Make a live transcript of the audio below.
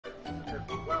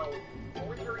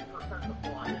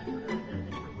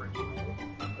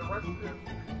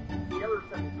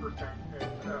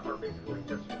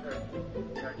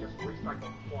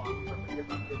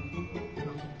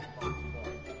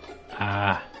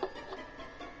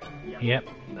Yep,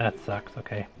 that sucks.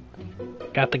 Okay.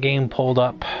 Got the game pulled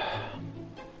up.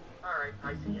 Alright,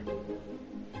 I see it.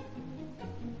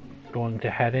 Going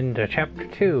to head into chapter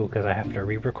 2 because I have to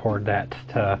re-record that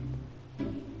to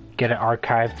get it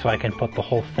archived so I can put the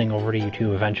whole thing over to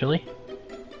YouTube eventually.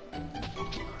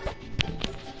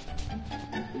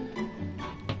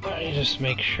 I just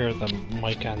make sure the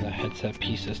mic on the headset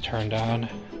piece is turned on.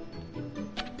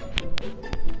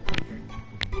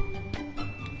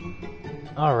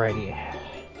 Alrighty.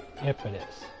 Yep, it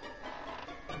is.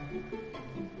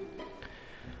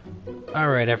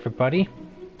 Alright, everybody.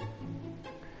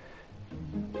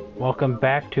 Welcome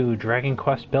back to Dragon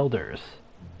Quest Builders.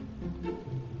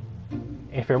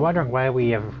 If you're wondering why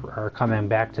we are coming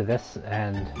back to this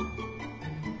and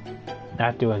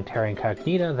not doing Terra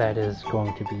Incognita, that is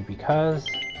going to be because...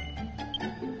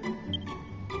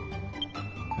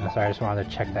 sorry, I just wanted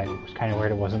to check that. It was kind of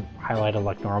weird it wasn't highlighted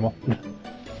like normal.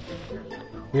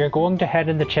 We are going to head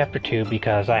into Chapter 2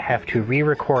 because I have to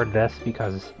re-record this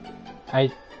because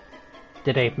I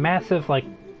did a massive,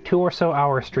 2 or so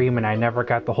hour stream and I never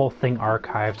got the whole thing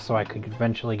archived so I could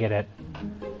eventually get it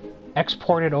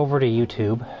exported over to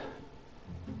YouTube,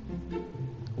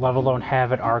 let alone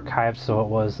have it archived so it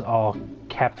was all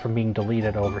kept from being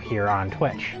deleted over here on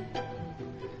Twitch.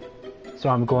 So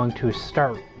I'm going to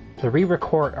start the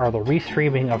re-record or the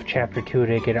restreaming of Chapter 2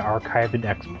 to get it archived and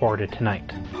exported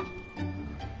tonight.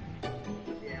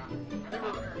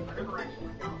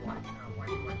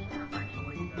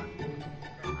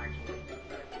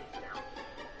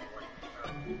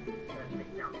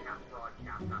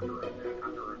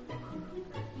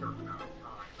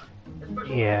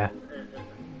 Yeah.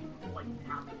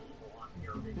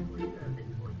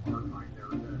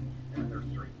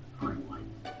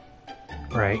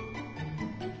 Right.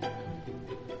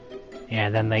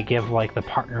 And then they give the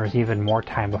partners even more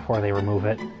time before they remove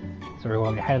it. So we're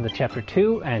going to head into Chapter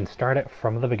 2 and start it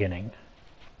from the beginning.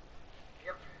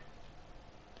 Yep.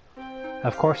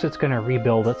 Of course it's going to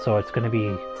rebuild it, so it's going to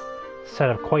be set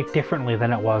up quite differently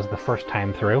than it was the first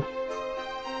time through.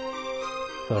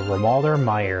 The Rimalder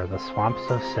Mire, the Swamps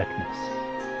of Sickness.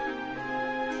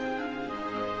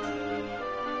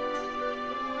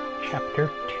 Chapter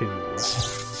 2.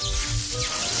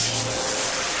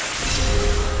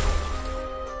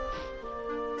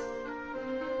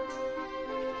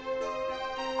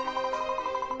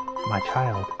 My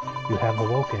child, you have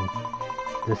awoken.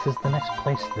 This is the next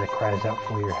place that cries out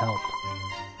for your help.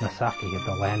 Masaki,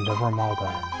 the land of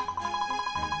Rimalder.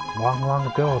 Long, long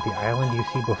ago, the island you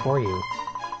see before you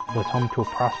was home to a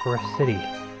prosperous city,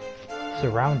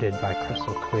 surrounded by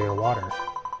crystal clear water.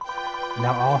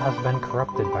 Now all has been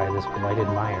corrupted by this blighted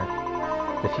mire.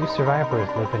 The few survivors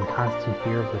live in constant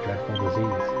fear of the dreadful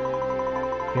disease.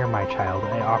 Here, my child,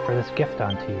 I offer this gift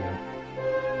unto you.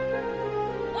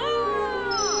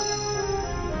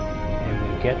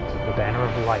 And we get the Banner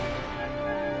of Light.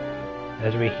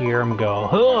 As we hear him go,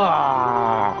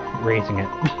 "Hurrah!" raising it.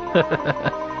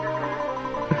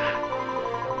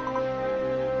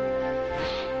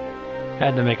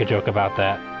 Had to make a joke about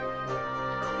that.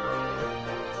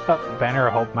 Oh, Banner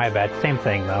of Hope, my bad. Same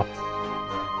thing, though.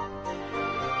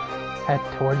 Head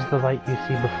towards the light you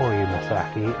see before you,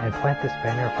 Masaki, and plant this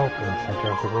Banner of Hope in the center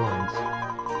of the ruins.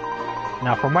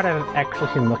 Now, from what I've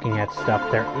actually been looking at stuff,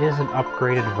 there is an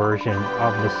upgraded version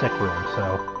of the sick room,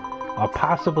 so I'll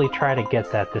possibly try to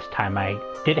get that this time. I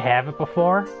did have it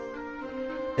before.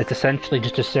 It's essentially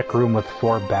just a sick room with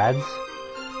 4 beds.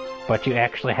 But you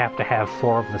actually have to have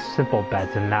 4 of the simple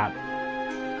beds and not,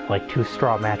 2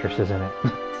 straw mattresses in it.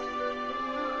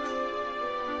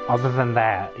 Other than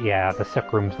that, yeah, the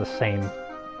sick room's the same.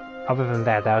 Other than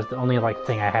that, that was the only,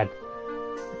 thing I had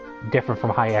different from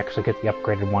how you actually get the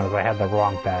upgraded one, is I had the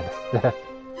wrong bed.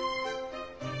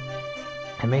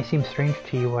 It may seem strange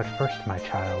to you at first, my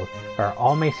child, or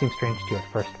all may seem strange to you at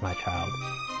first, my child.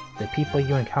 The people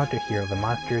you encounter here are the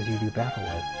monsters you do battle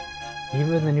with.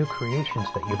 Even the new creations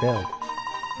that you build.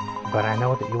 But I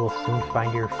know that you will soon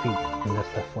find your feet in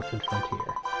this afflicted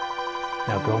frontier.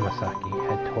 Now go, Masaki,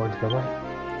 head towards the light.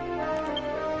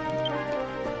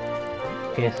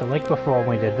 Okay, so like before when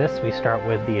we did this, we start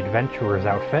with the adventurer's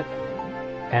outfit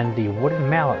and the wooden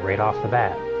mallet right off the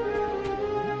bat.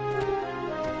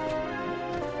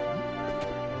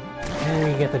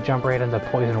 And we get to jump right into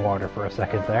poison water for a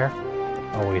second there.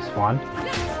 Always fun.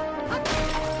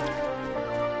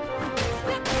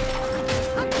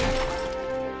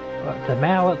 The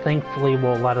mallet, thankfully,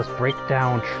 will let us break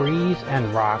down trees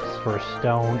and rocks for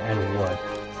stone and wood.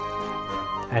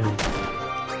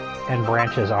 And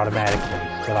branches automatically,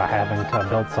 without having to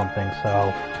build something,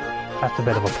 so that's a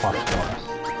bit of a plus for us.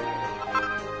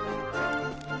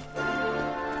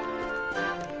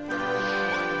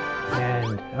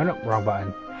 Oh no, wrong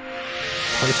button.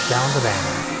 Place down the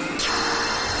banner.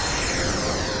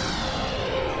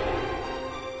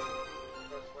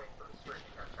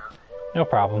 No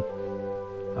problem.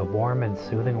 A warm and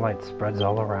soothing light spreads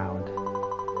all around.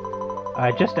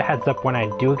 Just a heads up when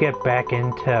I do get back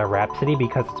into Rhapsody,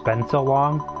 because it's been so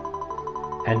long,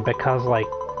 and because, like,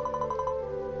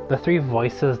 the three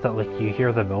voices that, like, you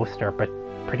hear the most are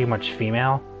pretty much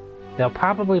female, they'll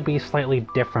probably be slightly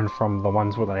different from the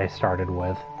ones that I started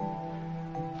with.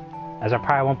 As I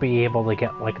probably won't be able to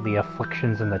get, like, the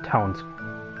afflictions and the tones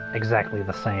exactly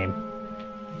the same.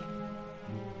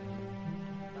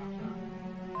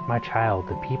 My child,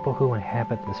 the people who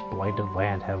inhabit this blighted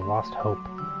land have lost hope.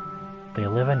 They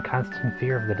live in constant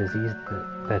fear of the disease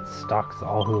that stalks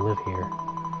all who live here.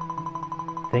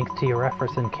 Thanks to your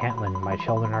efforts in Cantland, my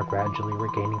children are gradually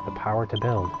regaining the power to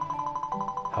build.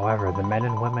 However, the men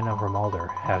and women of Rimuldar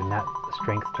have not the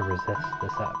strength to resist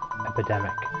this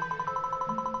epidemic,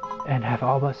 and have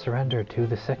all but surrendered to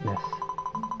the sickness.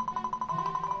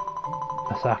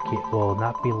 Masaki, it will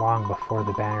not be long before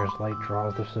the banner's light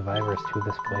draws the survivors to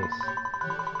this place.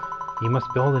 You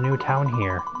must build a new town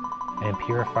here, and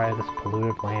purify this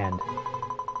polluted land.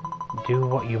 Do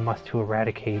what you must to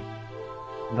eradicate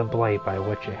the blight by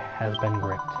which it has been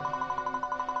gripped.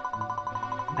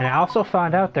 And I also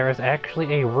found out there is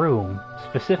actually a room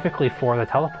specifically for the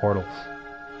teleportals.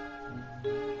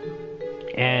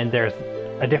 And there's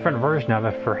a different version of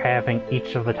it for having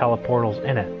each of the teleportals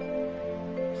in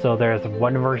it. So there's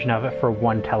one version of it for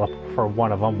one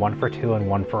of them, one for two, and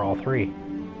one for all three.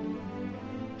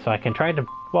 So I can try to,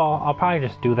 well, I'll probably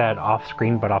just do that off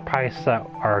screen, but I'll probably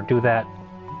do that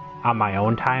on my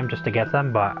own time just to get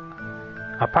them, but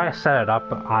I'll probably set it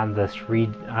up on this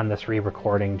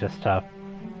re-recording just to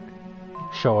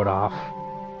show it off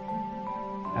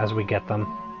as we get them.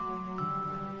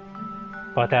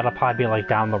 But that'll probably be like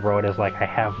down the road as like I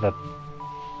have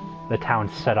the town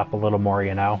set up a little more,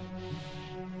 you know.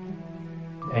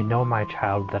 And know, my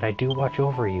child, that I do watch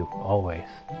over you, always.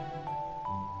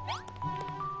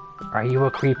 Are you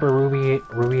a creeper,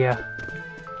 Rubia?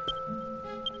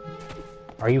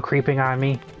 Are you creeping on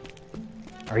me?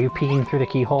 Are you peeking through the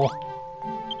keyhole?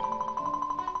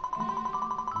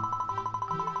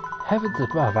 Heavens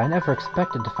above, I never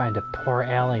expected to find a poor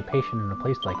ailing patient in a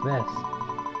place like this.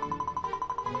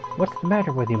 What's the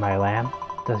matter with you, my lamb?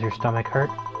 Does your stomach hurt?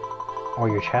 Or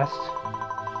your chest?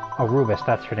 Oh, Rubus,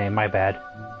 that's her name, my bad.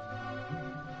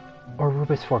 Or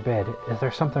Rubus forbid, is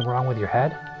there something wrong with your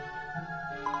head?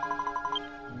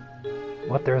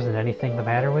 What, there isn't anything the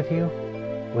matter with you?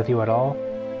 With you at all?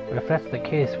 But if that's the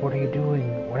case,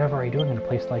 whatever are you doing in a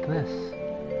place like this?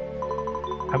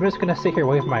 I'm just gonna sit here,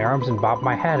 wave my arms, and bob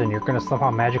my head, and you're gonna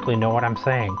somehow magically know what I'm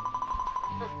saying.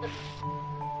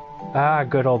 Ah,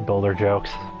 good old builder jokes.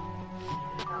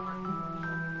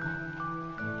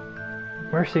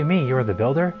 Mercy me, you're the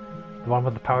builder? The one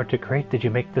with the power to create? Did you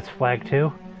make this flag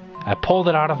too? I pulled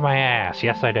it out of my ass,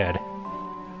 yes I did.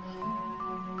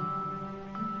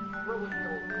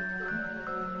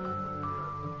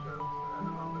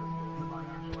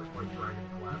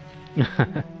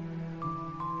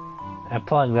 I'm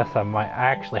pulling this on I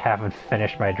actually haven't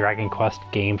finished my Dragon Quest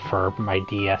game for my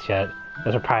DS yet.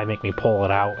 This will probably make me pull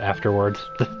it out afterwards.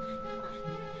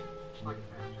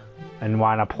 And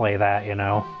wanna play that, you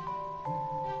know.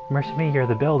 Mercy me, you're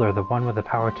the builder, the one with the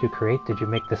power to create. Did you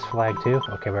make this flag too?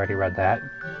 Okay, we already read that.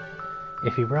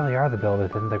 If you really are the builder,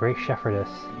 then the great shepherdess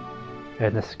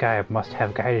in the sky must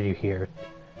have guided you here.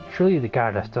 Truly the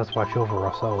goddess does watch over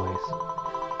us always.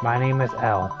 My name is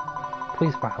El.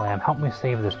 Please, my lamb, help me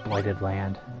save this blighted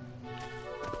land.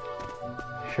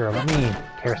 Sure, let me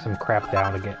tear some crap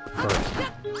down to get first.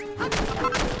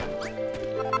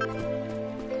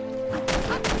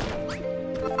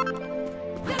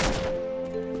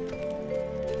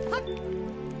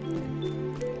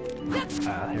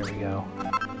 Here we go.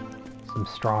 Some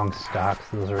strong stocks.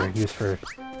 Those are used for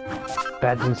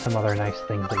beds and some other nice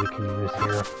things that we can use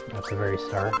here at the very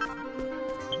start.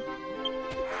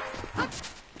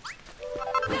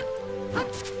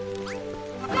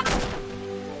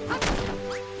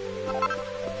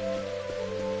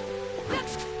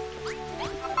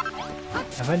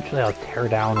 Eventually I'll tear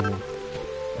down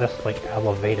this like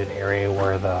elevated area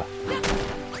where the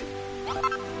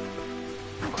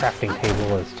crafting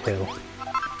table is too.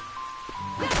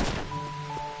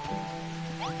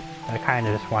 I kind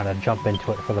of just want to jump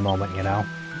into it for the moment, you know?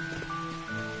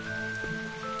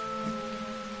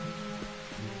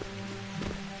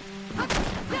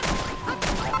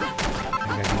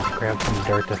 I'm gonna grab some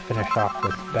dirt to finish off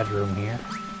this bedroom here.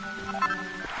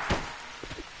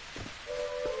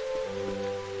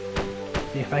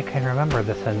 See see if I can remember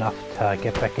this enough to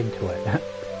get back into it.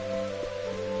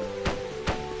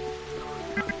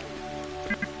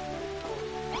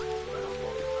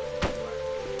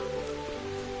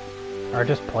 Or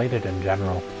just played it in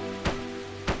general.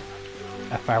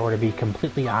 If I were to be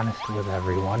completely honest with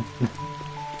everyone.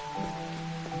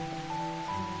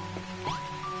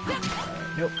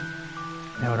 Nope.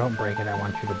 No, don't break it, I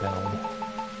want you to build.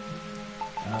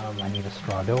 I need a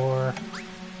straw door.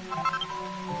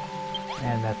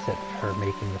 And that's it for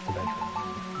making this a bedroom.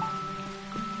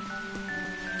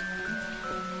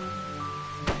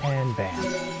 And bam.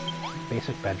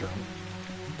 Basic bedroom.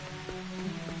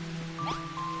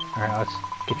 Alright, let's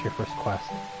get your first quest.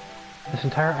 This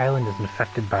entire island is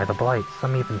infected by the blight.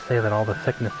 Some even say that all the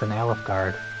sickness in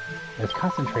Alefgard is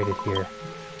concentrated here.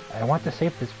 I want to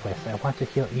save this place. I want to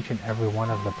heal each and every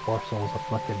one of the poor souls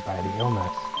afflicted by the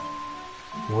illness.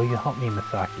 Will you help me,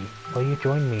 Misaki? Will you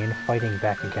join me in fighting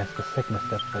back against the sickness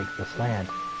that plagues this land?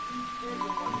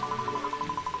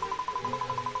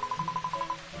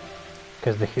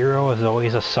 Because the hero is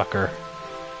always a sucker.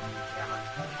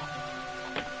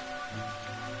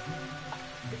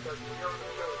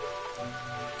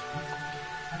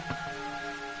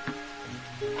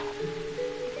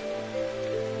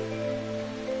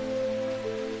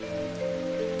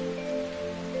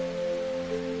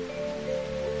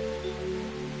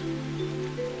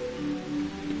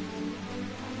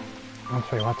 I'm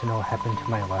sorry, you want to know what happened to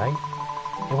my leg?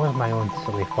 It was my own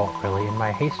silly fault, really. In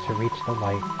my haste to reach the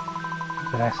light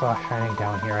that I saw shining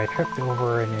down here, I tripped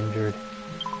over and injured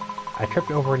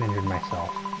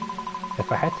myself. If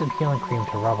I had some healing cream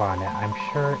to rub on it, I'm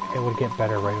sure it would get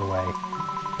better right away.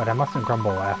 But I mustn't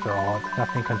grumble after all. It's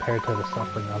nothing compared to the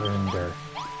suffering others endure.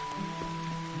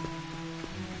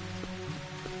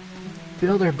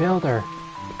 Builder, builder!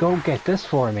 Go get this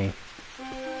for me!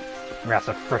 That's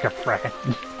a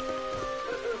frickin'.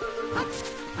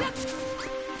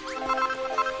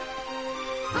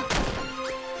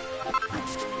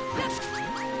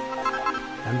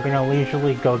 I'm gonna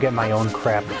leisurely go get my own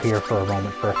crap here for a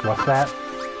moment first. What's that?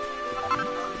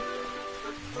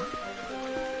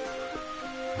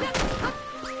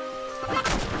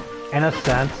 In a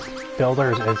sense,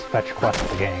 Builders is Fetch Quest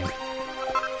the game.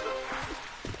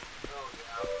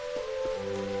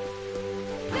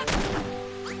 I'm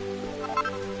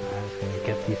just gonna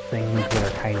get these things that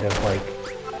are kind of like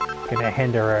gonna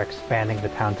hinder expanding the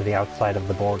town to the outside of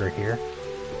the border here.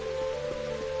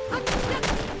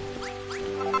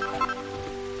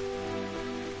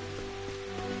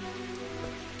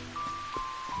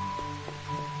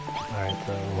 Alright,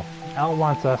 so Elle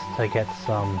wants us to get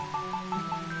some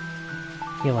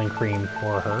healing cream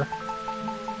for her.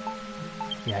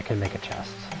 Yeah, I can make a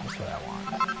chest. That's what I want.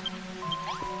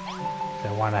 So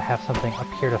I want to have something up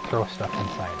here to throw stuff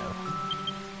inside of.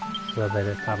 So that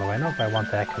it's not away. Nope, I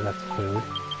want that because that's food.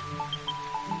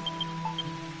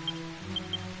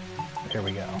 Here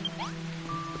we go.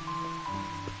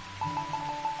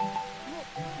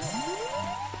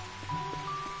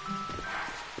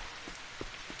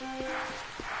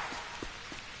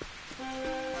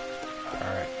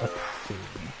 Alright, let's see.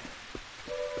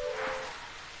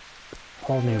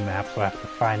 Whole new map, so I have to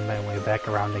find my way back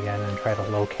around again and try to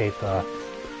locate the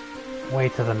way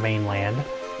to the mainland.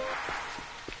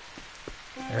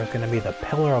 There's going to be the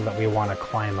pillar that we want to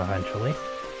climb eventually.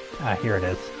 Ah, here it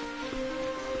is.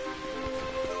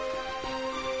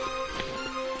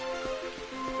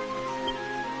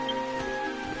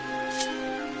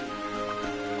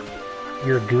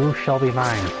 Your goo shall be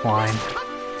mine, swine.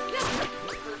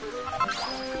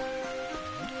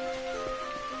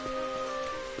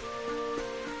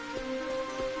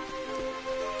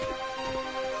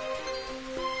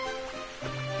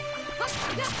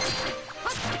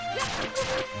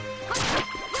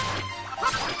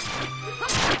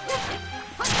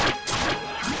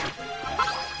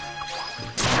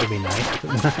 That would be nice.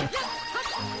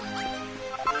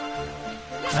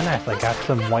 Oh nice, I got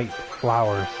some white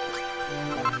flowers.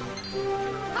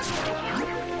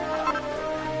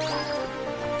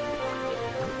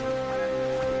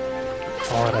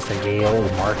 Saw it at the Yale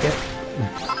Market.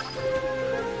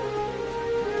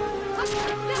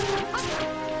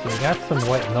 So we got some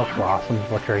white milk blossoms,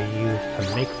 which are used to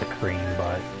make the cream,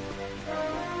 but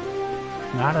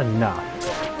not enough.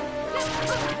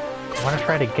 I want to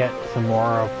try to get some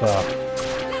more of the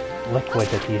liquid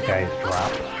that these guys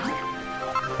drop,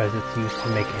 because it's used to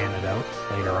make antidotes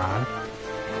later on.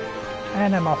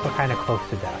 And I'm also kind of close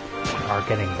to death, or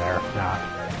getting there, if not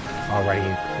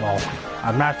already. Well,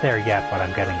 I'm not there yet, but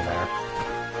I'm getting there.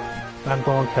 So I'm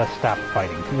going to stop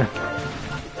fighting.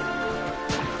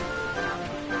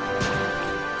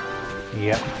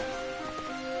 Yep.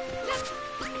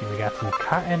 We got some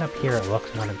cotton up here, it looks.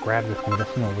 I'm gonna grab this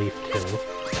medicinal leaf too.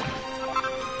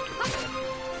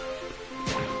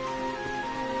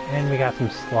 And we got some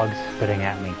slugs spitting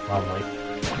at me. Lovely.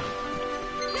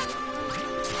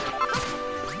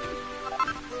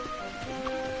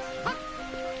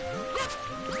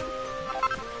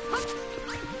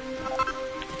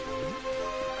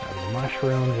 Grab the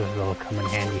mushrooms, as they'll come in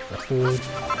handy for food.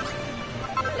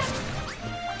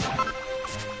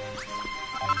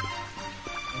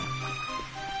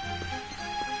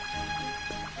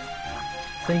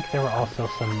 I think there were also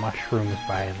some mushrooms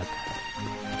by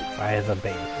the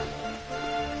base.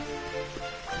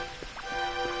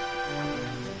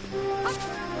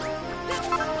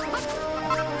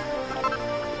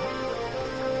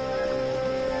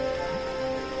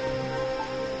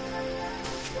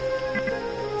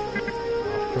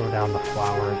 I'll throw down the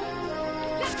flowers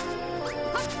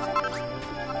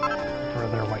for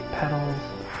their white petals.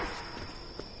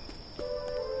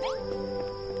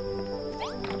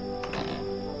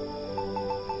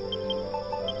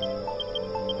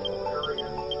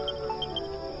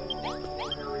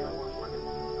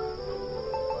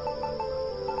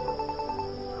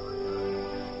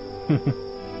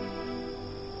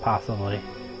 Possibly.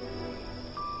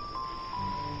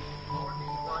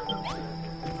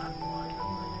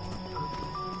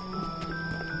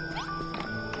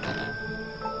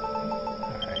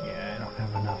 Alright, yeah, I don't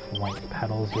have enough white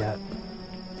petals yet.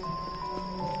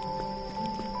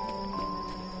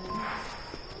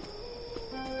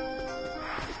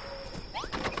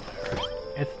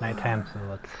 It's nighttime, so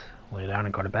let's lay down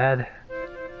and go to bed.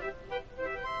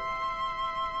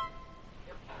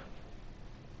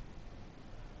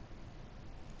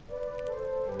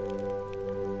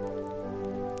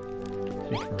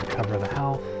 So you can recover the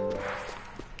health.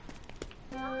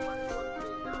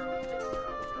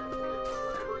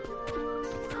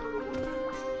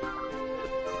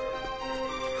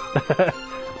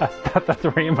 I thought that's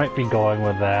where you might be going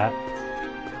with that.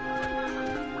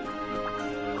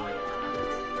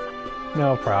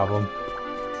 No problem.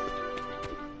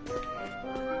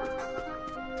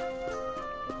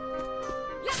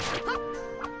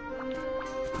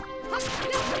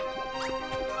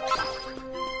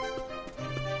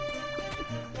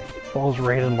 Falls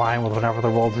right in line with whenever the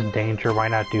world's in danger, why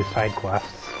not do side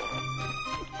quests?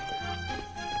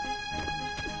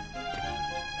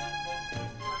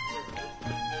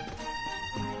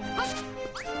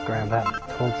 Grab that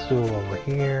toadstool over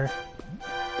here.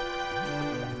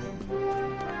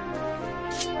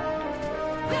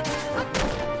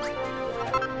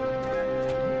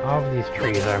 All of these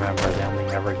trees, I remember, they only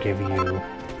ever give you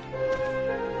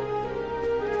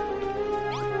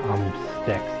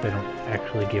sticks. They don't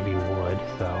actually give you wood,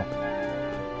 so.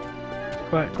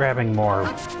 But grabbing more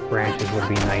branches would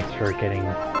be nice for getting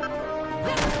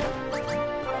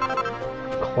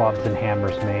clubs and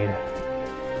hammers made.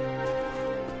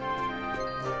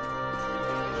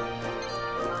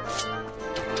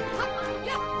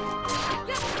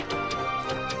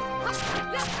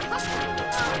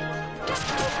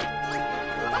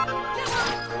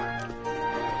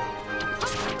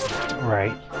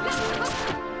 Right.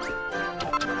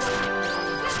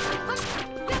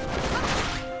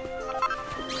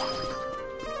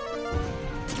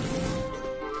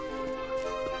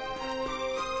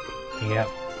 Yep.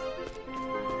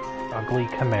 Ugly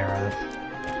chimeras.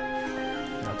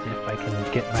 Let's see if I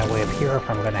can get my way up here, if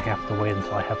I'm gonna have to wait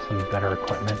until I have some better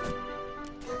equipment.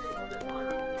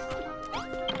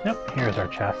 Nope, here's our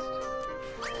chest.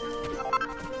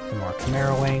 Some more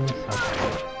chimera wings. Okay.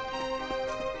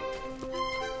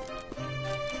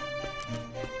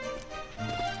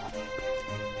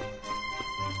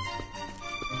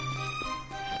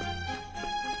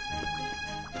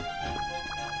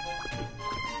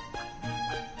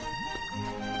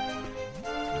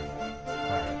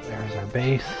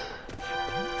 Base. I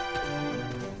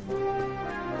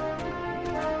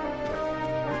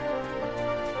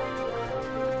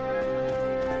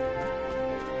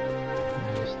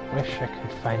just wish I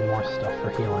could find more stuff for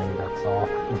healing, that's all.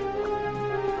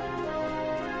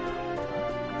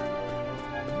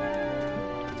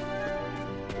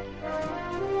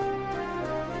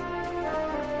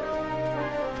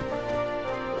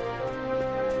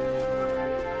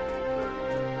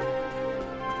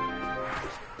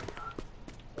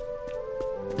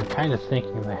 Kind of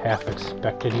thinking they half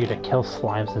expected you to kill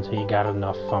slimes until you got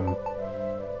enough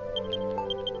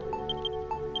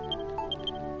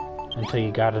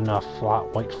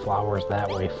white flowers that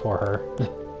way for her.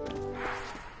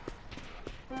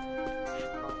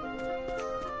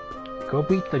 Go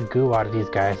beat the goo out of these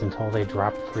guys until they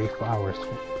drop 3 flowers.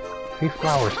 3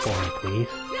 flowers for me, please.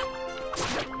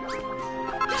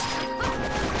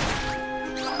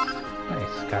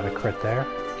 got a crit there.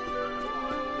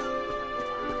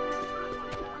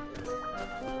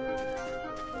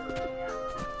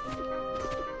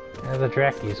 Yeah, the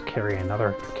Drakis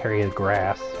carry the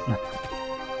grass.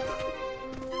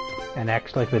 And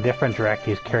actually the different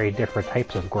Drakis carry different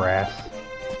types of grass.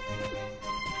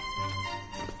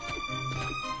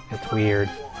 It's weird.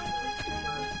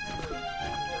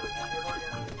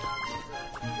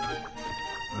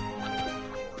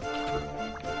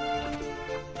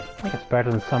 I think it's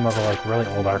better than some of the like really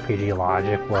old RPG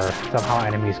logic where somehow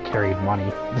enemies carried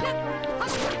money.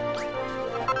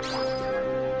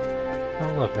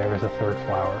 Oh look, there was a third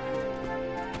flower.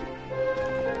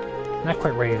 Not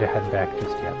quite ready to head back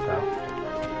just yet though.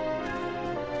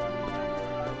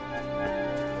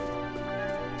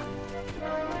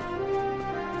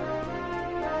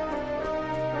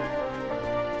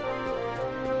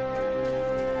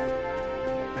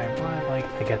 I would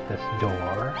like to get this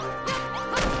door.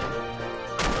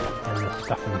 And the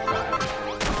stuff inside.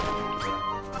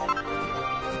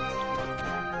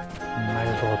 Might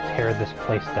as well tear this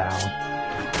place down.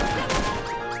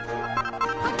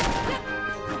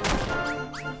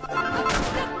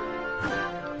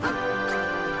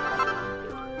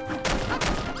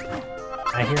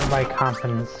 I hereby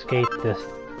confiscate this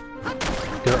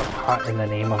dirt hut in the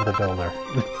name of the builder.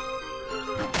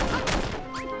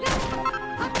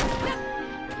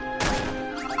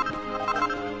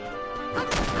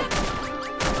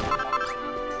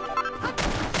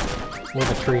 With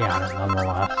a tree on it,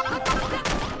 nonetheless.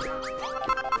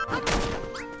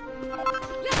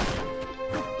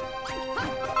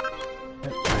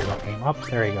 There you go, aim up,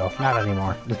 there you go, not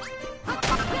anymore.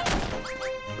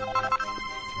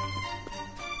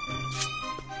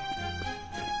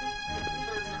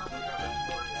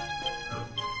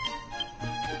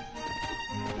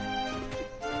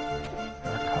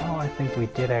 I think we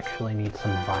did actually need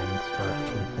some vines for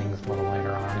some things a little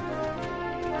later on.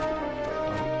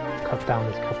 Cut down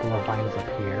this couple of vines up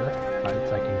here,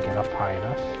 so I can get up high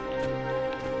enough.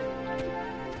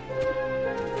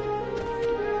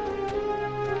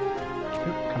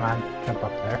 Oop, come on, jump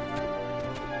up there.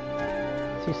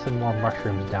 See some more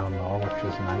mushrooms down low, which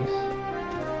is nice.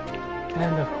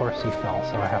 And of course he fell,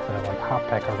 so I have to like hop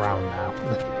back around now.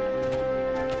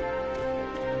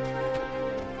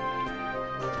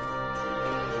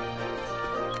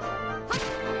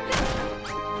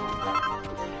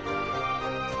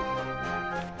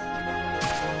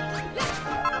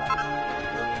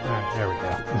 There we go.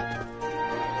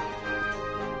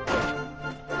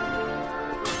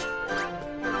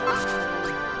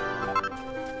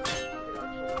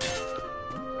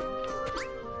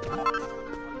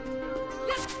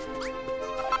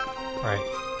 Right.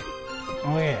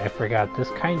 Oh yeah, I forgot. This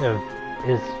kind of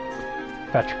is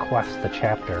Fetch Quest the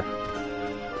chapter.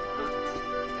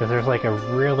 Because there's like a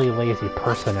really lazy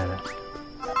person in it.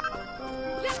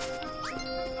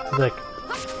 He's like,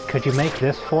 could you make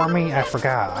this for me? I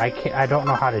forgot. I don't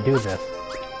know how to do this.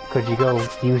 Could you go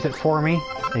use it for me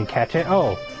and catch it?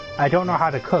 Oh, I don't know how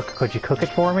to cook. Could you cook it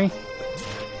for me?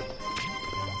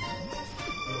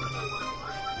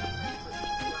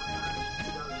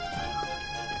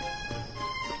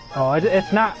 Oh,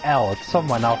 it's not Elle. It's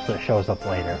someone else that shows up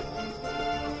later.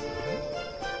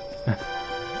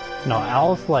 No,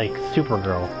 Elle's like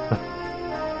Supergirl.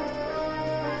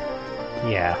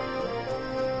 Yeah.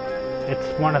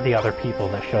 It's one of the other people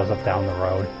that shows up down the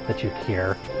road that you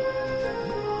hear.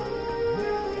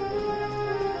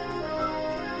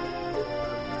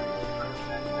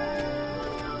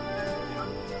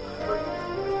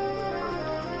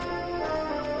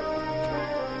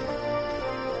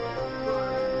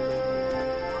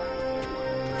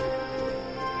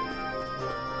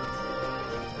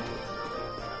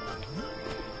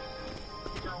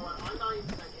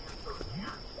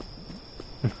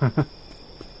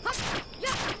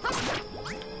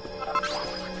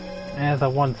 The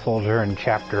one soldier in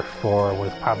Chapter 4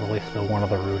 was probably still one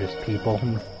of the rudest people.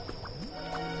 He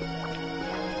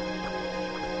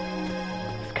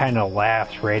kind of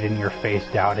laughs right in your face,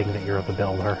 doubting that you're the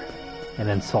builder, and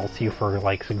insults you for,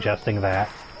 like, suggesting that.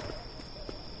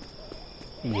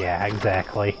 Yeah,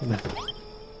 exactly.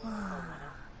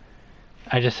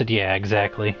 I just said, yeah,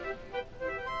 exactly.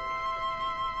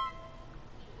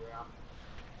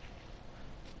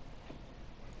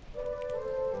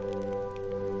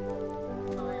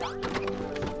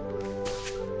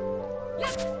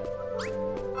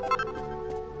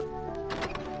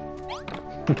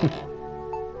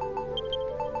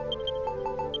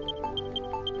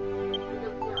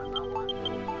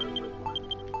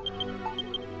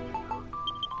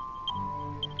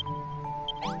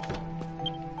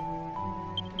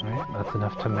 That's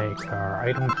enough to make our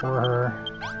item for her.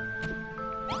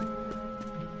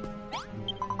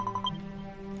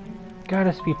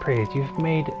 Goddess be praised, you've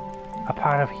made a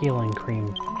pot of healing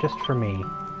cream just for me.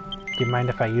 Do you mind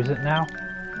if I use it now?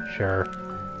 Sure.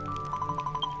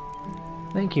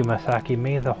 Thank you, Masaki.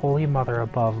 May the Holy Mother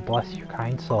above bless your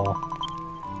kind soul.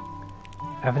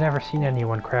 I've never seen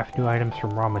anyone craft new items from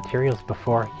raw materials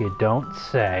before. You don't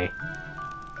say.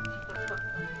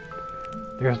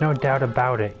 There's no doubt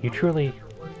about it. You truly...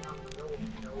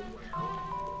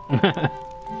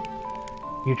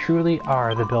 You truly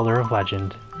are the builder of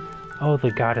legend. Oh, the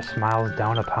goddess smiles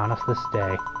down upon us this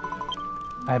day.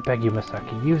 I beg you,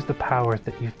 Masaki, use the powers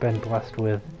that you've been blessed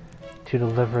with to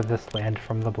deliver this land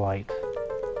from the blight.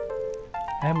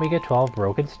 And we get 12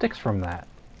 broken sticks from that.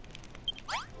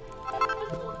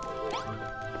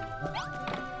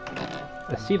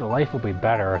 The Seed of Life will be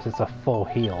better as it's a full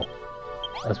heal,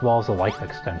 as well as a life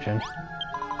extension.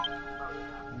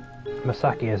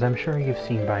 Masaki, as I'm sure you've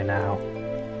seen by now,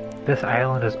 this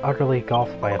island is utterly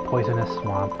engulfed by a poisonous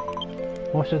swamp.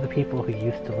 Most of the people who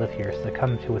used to live here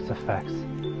succumbed to its effects.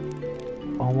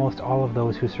 Almost all of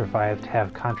those who survived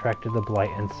have contracted the blight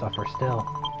and suffer still.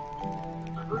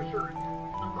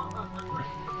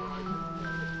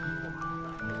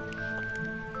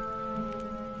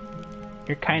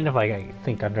 You're kind of like, I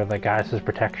think, under the goddess's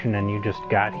protection and you just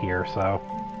got here, so...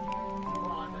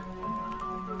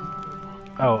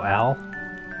 Oh, L?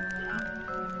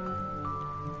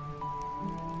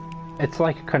 It's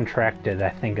like contracted, I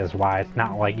think, is why. It's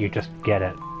not like you just get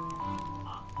it.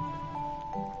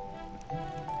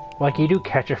 Like, you do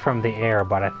catch it from the air,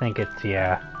 but I think it's,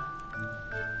 yeah.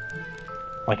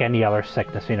 Like any other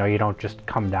sickness, you know, you don't just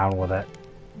come down with it.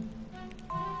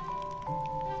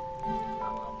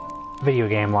 Video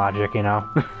game logic, you know.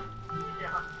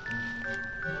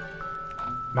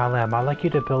 My lamb, I'd like you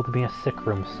to build me a sick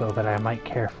room so that I might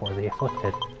care for the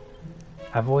afflicted.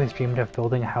 I've always dreamed of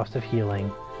building a house of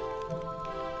healing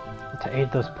to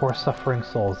aid those poor suffering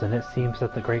souls, and it seems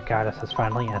that the great goddess has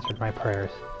finally answered my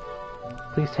prayers.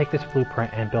 Please take this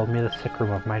blueprint and build me the sick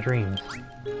room of my dreams.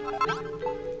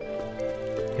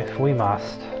 If we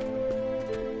must.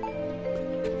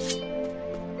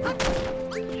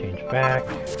 Change back.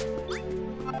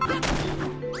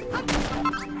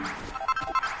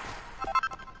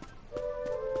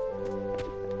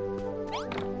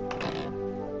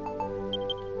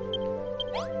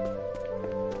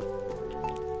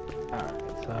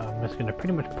 I'm going to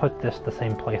pretty much put this the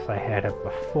same place I had it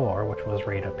before, which was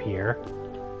right up here.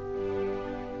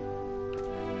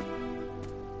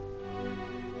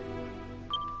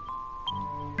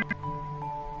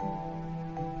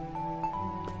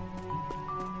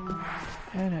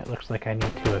 And it looks like I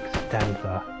need to extend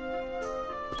the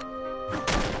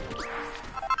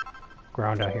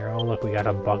ground out here. Oh look, we got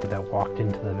a bug that walked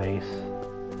into the vase.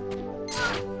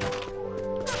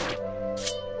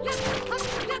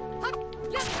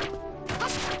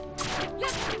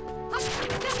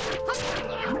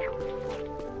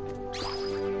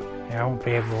 I won't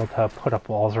be able to put up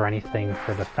walls or anything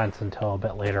for the fence until a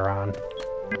bit later on.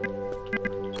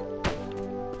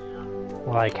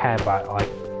 Well, I can, but, like,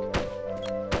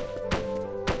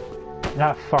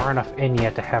 not far enough in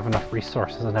yet to have enough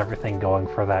resources and everything going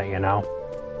for that, you know?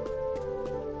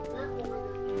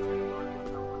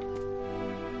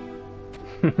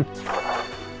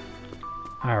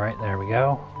 Alright, there we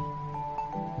go.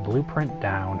 Blueprint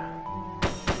down.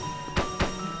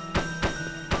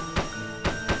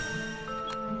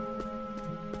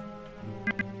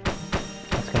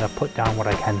 Gonna put down what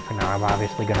I can for now. I'm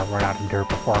obviously gonna run out of dirt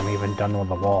before I'm even done with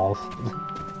the walls.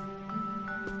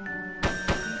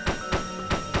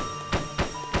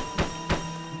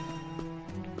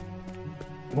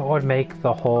 What would make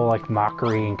the whole, like,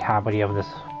 mockery and comedy of this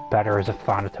better is if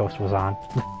Thanatos was on.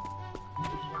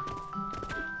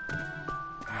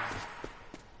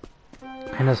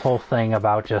 And his whole thing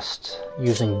about just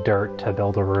using dirt to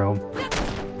build a room.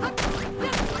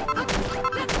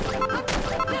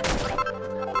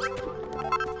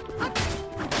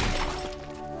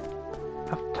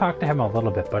 Talked to him a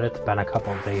little bit, but it's been a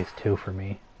couple of days too for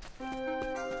me.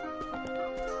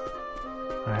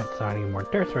 Alright, so I need more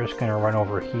dirt, so we're just gonna run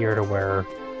over here to where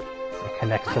it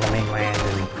connects to the mainland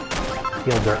and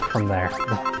steal dirt from there.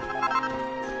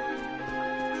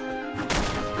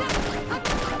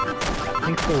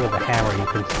 Thankfully with a hammer you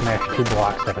can smash 2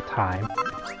 blocks at a time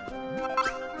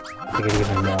to get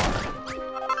even more.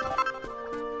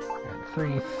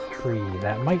 Alright, 3,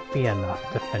 that might be enough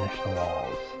to finish the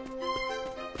walls.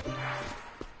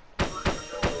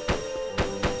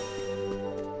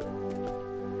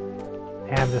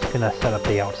 I'm just gonna set up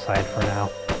the outside for now.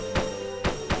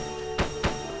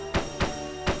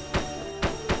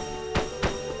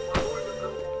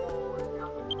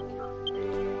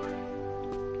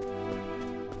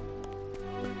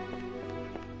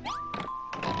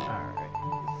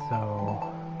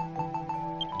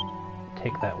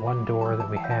 take that one door that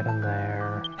we had in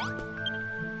there.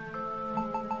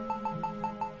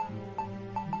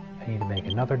 I need to make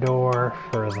another door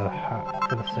for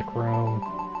the sick room.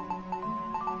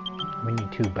 We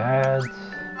need 2 beds.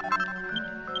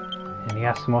 And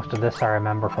yes, most of this I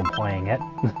remember from playing it.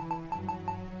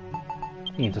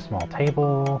 Needs a small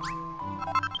table.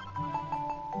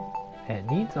 It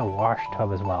needs a wash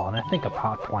tub as well, and I think a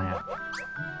pot plant.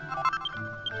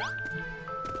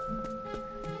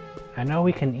 I know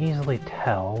we can easily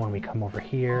tell when we come over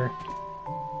here.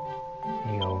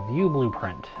 You go, view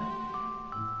blueprint.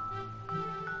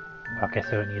 Okay,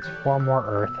 so it needs 4 more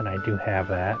earth, and I do have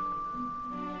that.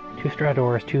 2 straw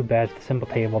doors, 2 beds, the simple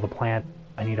table, the plant.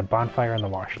 I need a bonfire and the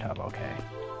wash tub, okay.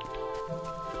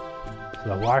 So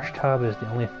the wash tub is the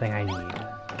only thing I need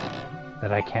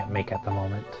that I can't make at the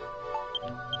moment.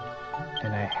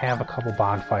 And I have a couple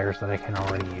bonfires that I can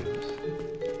already use.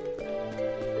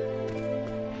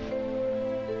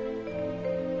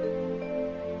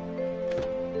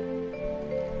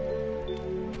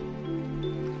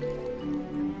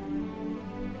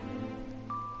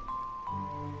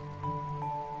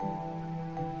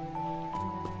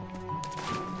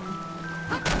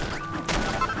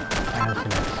 I'm just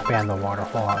going to expand the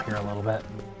waterfall out here a little bit.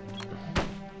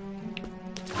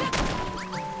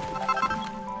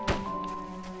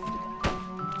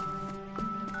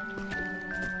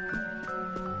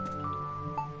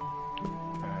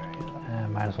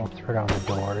 Might as well throw down the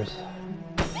doors.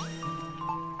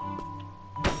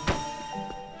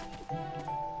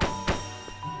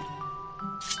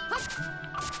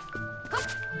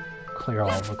 Clear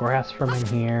all the grass from in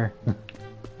here.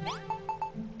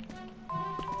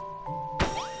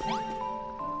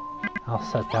 I'll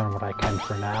set down what I can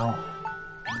for now.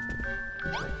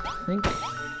 I think,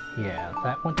 yeah,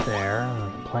 that went there,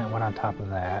 and the plant went on top of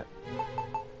that.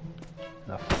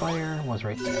 The fire was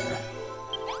right there.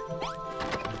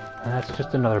 And that's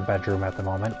just another bedroom at the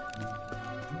moment.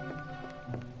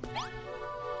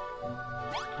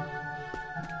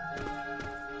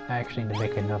 I actually need to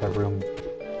make another room.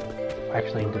 I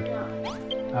actually need to...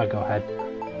 Oh, go ahead.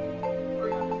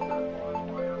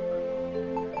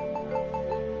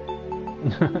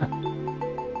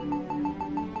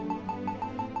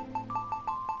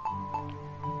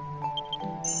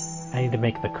 I need to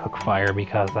make the cook fire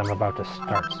because I'm about to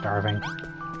start starving.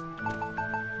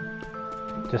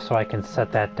 Just so I can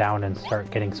set that down and start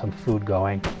getting some food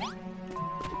going.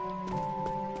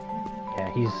 Yeah,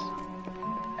 he's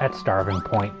at starving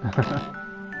point.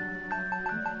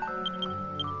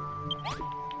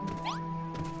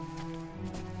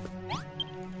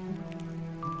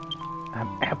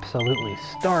 I'm absolutely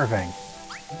starving.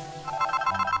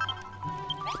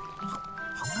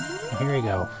 Here you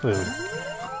go, food.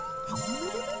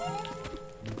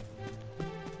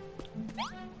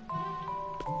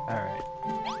 Alright.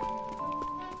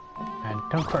 I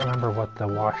don't quite remember what the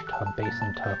wash tub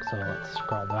basin took, so let's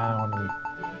scroll down and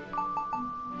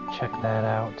check that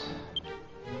out.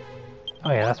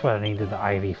 Oh yeah, that's what I needed the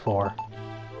ivy for.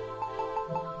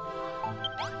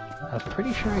 I was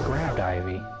pretty sure I grabbed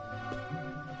ivy.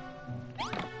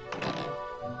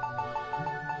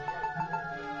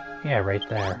 Yeah, right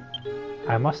there.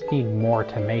 I must need more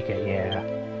to make it, yeah.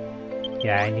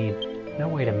 Yeah, I need... No,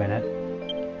 wait a minute.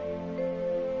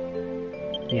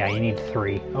 Yeah, you need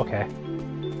 3. Okay.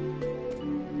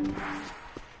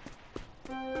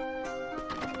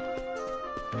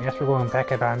 I guess we're going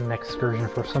back out on an excursion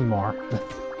for some more.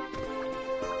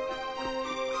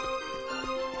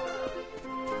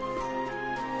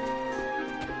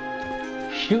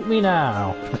 Shoot me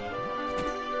now!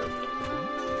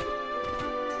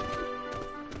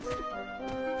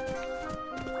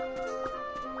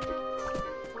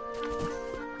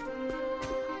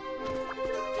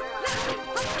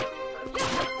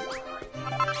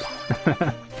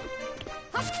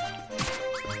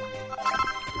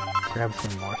 Grab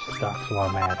some more stuff while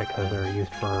I'm at it, because they're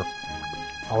used for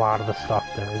a lot of the stuff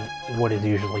that wood is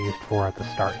usually used for at the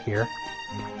start here.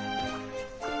 I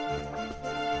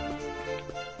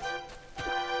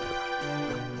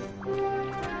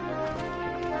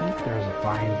think there's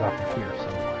vines up here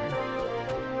somewhere.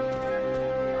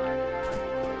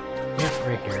 Yep,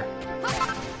 right here.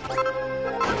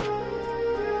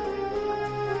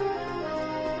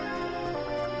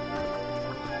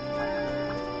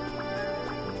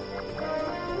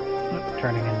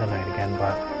 Turning into night again,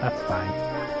 but that's fine.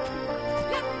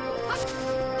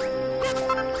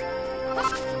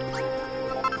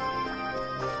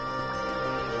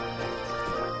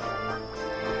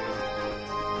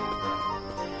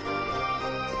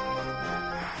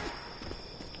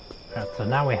 Alright, so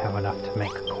now we have enough to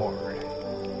make a cord.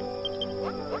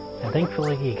 And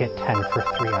thankfully you get 10 for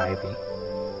 3 ivy.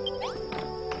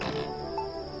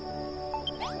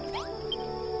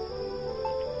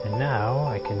 And now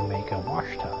I can make a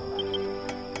wash tub.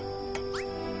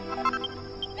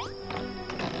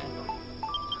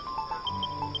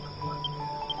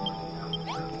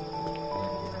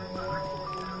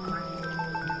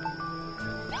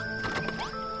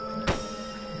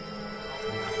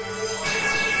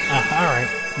 Alright,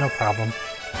 no problem.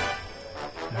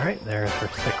 Alright, there's her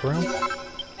sick room.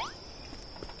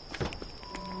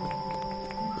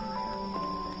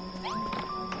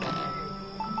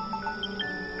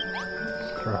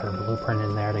 Let's throw her blueprint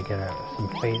in there to get her some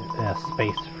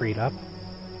space freed up.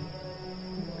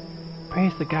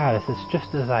 Praise the goddess, it's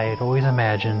just as I had always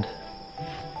imagined.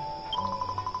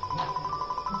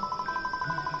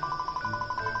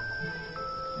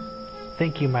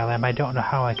 Thank you, my lamb. I don't know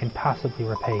how I can possibly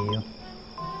repay you.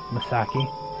 Misaki.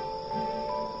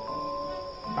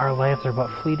 Our lives are but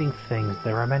fleeting things.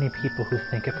 There are many people who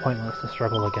think it pointless to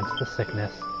struggle against the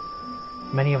sickness.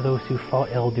 Many of those who fall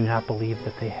ill do not believe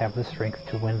that they have the strength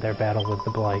to win their battle with the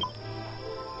blight.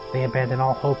 They abandon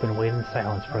all hope and wait in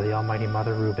silence for the almighty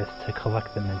Mother Rubith to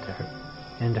collect them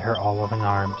into her all-loving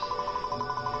arms.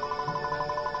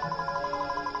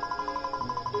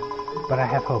 But I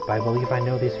have hope. I believe I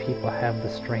know these people have the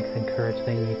strength and courage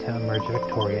they need to emerge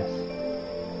victorious.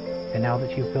 And now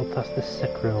that you've built us this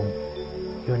sick room,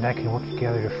 you and I can work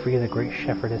together to free the great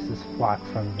shepherdess's flock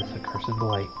from this accursed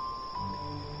blight.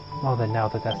 Well then, now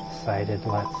that that's decided,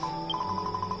 let's...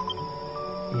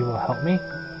 You will help me?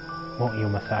 Won't you,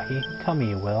 Misaki? Tell me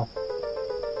you will.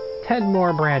 10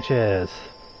 more branches!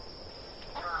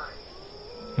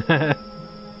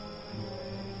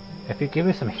 If you give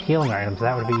me some healing items,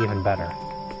 that would be even better.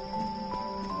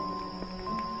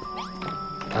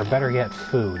 Or better yet,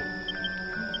 food.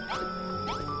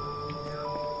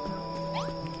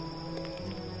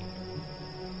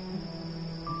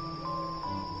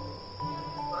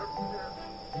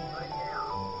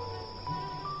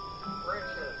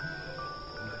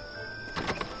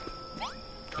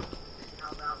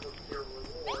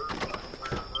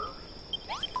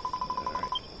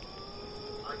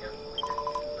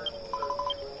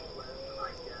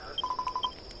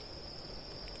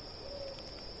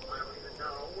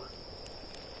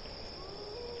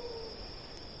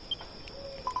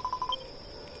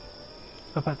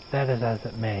 But that is as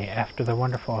it may. After the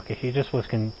wonderful... Okay, she just was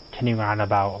continuing on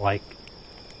about, like,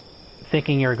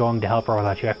 thinking you were going to help her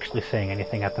without you actually saying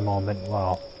anything at the moment.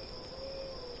 Well,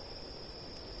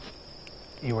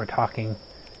 you were talking.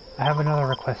 I have another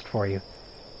request for you.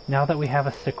 Now that we have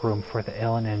a sick room for the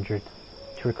ill and injured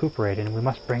to recuperate in, we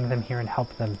must bring them here and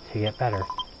help them to get better.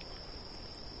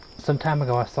 Some time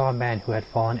ago I saw a man who had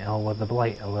fallen ill with the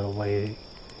blight a little way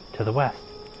to the west.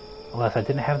 Alas, I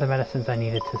didn't have the medicines I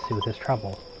needed to soothe his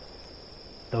trouble.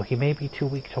 Though he may be too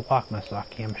weak to walk,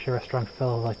 Misaki, I'm sure a strong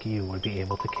fellow like you would be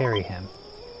able to carry him.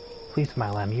 Please, my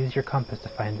lamb, use your compass to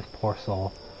find this poor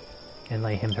soul, and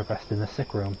lay him to rest in the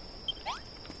sick room.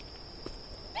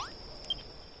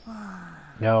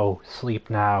 No, sleep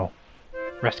now.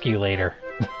 Rescue later.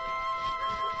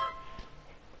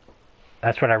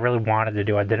 That's what I really wanted to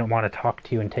do. I didn't want to talk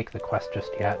to you and take the quest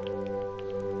just yet.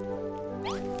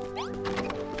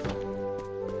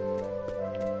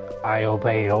 I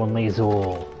obey only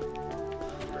Zool.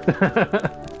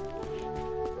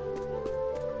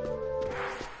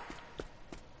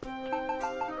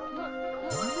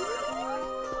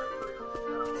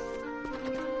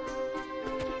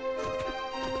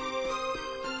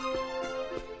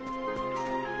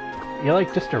 You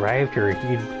like just arrived here.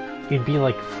 You'd be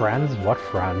like friends? What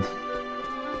friends?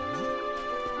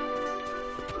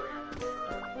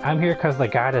 I'm here because the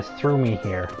goddess threw me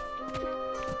here.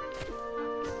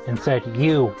 And said,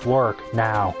 you work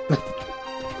now.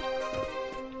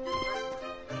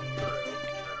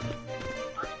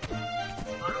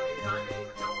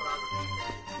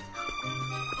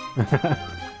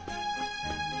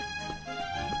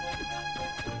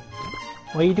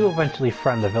 Well, you do eventually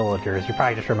friend the villagers. You're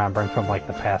probably just remembering from like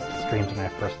the past streams when I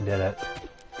first did it.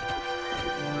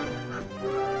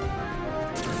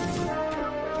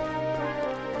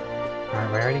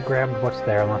 Alright, we already grabbed what's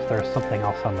there unless there's something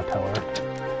else on the pillar.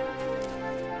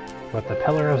 But the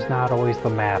pillar is not always the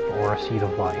map or a seed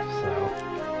of life, so...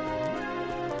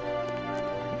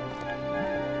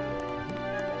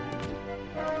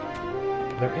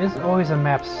 There is always a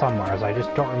map somewhere, as I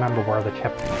just don't remember where the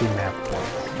Chapter 2 map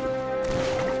was.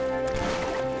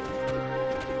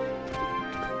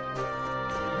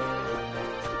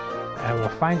 I will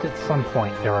find it some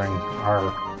point during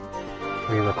our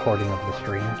re-recording of the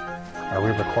stream. Or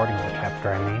re-recording of the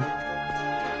chapter, I mean.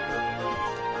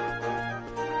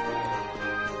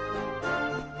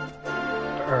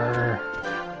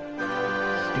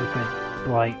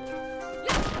 Like...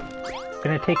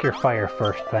 Gonna take your fire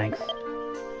first, thanks.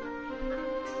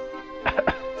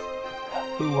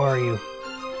 Who are you?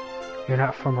 You're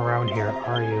not from around here,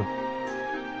 are you?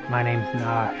 My name's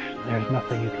Nosh. There's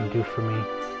nothing you can do for me.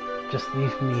 Just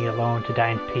leave me alone to die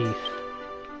in peace.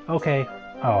 Okay.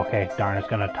 Oh, okay. Darn, it's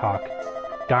gonna talk.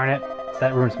 Darn it.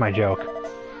 That ruins my joke.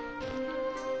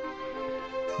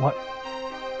 What?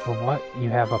 For what? You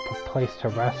have a place to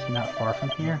rest not far from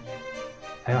here?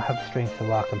 I don't have the strength to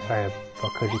walk, I'm sorry,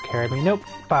 but could you carry me? Nope.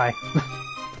 Bye.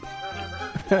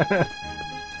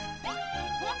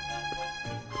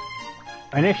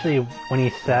 Initially, when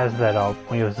he says that,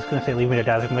 when he was just gonna say leave me to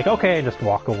die, I'm like, okay, just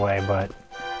walk away, but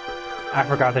I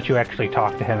forgot that you actually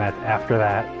talked to him after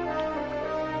that.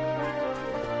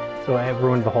 So it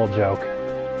ruined the whole joke.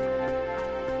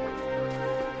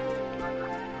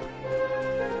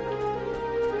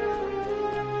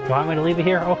 You want me to leave it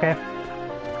here? Okay.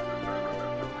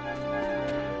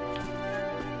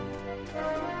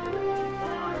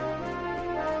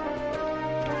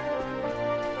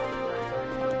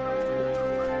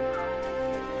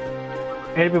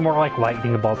 It'd be more like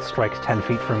lightning bolt strikes 5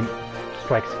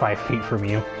 feet from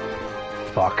you.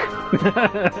 Fuck.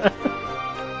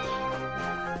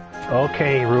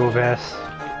 Okay, Rubus.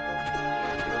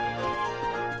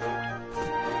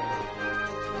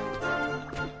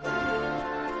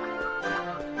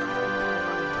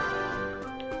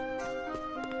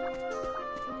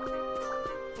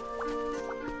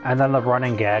 And then the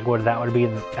running gag would be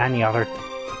any other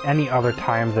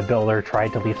time the builder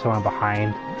tried to leave someone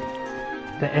behind.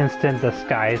 The instant the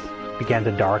skies began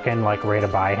to darken, like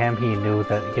right by him, he knew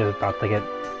that he was about to get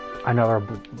another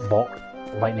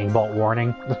lightning bolt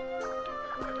warning.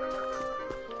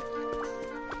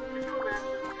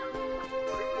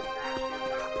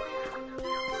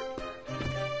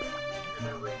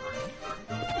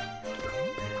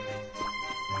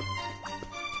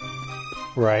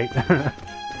 Right.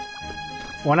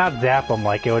 Well, not zap him,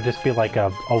 like, it would just be like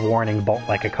a warning bolt,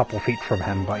 like a couple feet from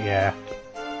him, but yeah.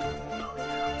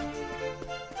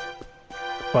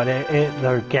 But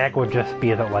the gag would just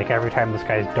be that, like, every time the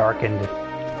sky's darkened,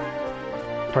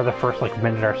 for the first, like,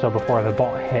 minute or so before the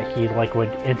bolt hit, he, like,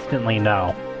 would instantly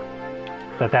know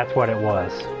that that's what it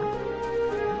was.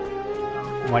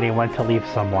 When he went to leave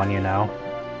someone, you know.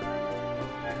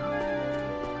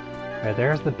 Right,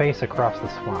 there's the base across the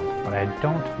swamp, but I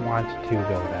don't want to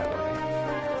go that way.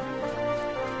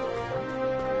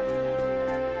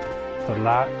 It's a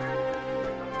lot...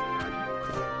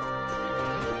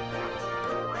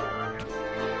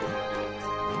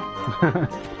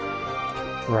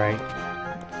 Right.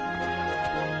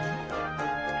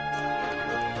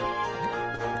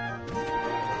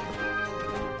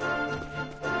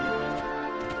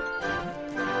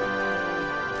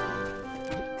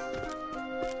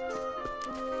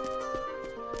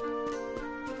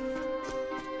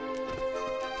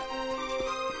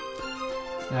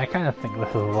 And I kind of think this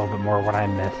is a little bit more what I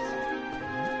miss.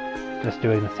 Just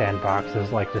doing the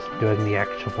sandboxes, like just doing the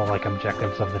actual, like,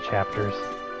 objectives of the chapters.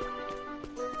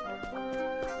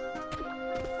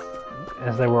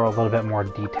 As they were a little bit more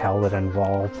detailed and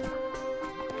involved.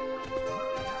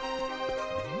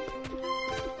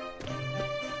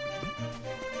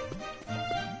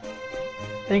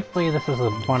 Thankfully, this is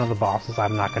one of the bosses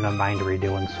I'm not going to mind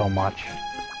redoing so much.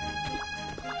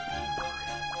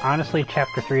 Honestly,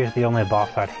 Chapter 3 is the only boss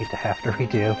I'd hate to have to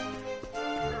redo.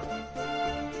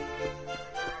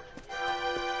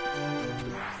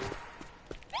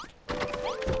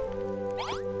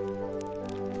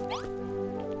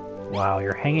 Wow,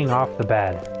 you're hanging off the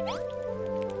bed.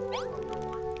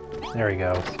 There he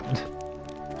goes.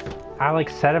 I, like,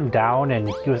 set him down and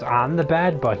he was on the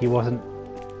bed, but he wasn't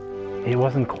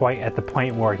quite at the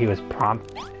point where he was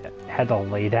had the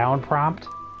lay down prompt.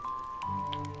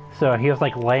 So he was,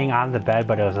 like, laying on the bed,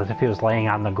 but it was as if he was laying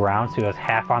on the ground, so he was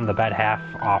half on the bed, half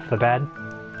off the bed.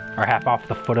 Or half off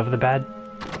the foot of the bed.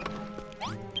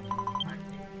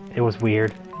 It was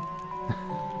weird.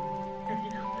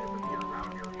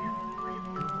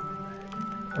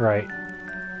 Right.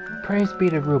 Praise be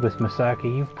to Rubus,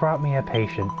 Misaki, you've brought me a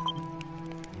patient.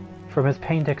 From his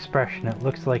pained expression, it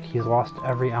looks like he's lost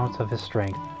every ounce of his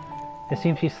strength. It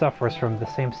seems he suffers from the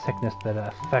same sickness that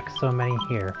affects so many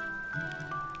here.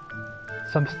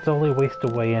 Some slowly waste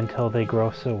away until they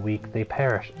grow so weak they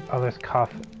perish. Others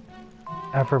cough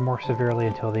ever more severely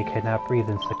until they cannot breathe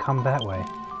and succumb that way.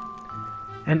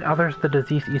 And others the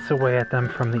disease eats away at them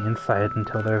from the inside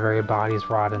until their very bodies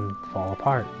rot and fall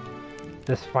apart.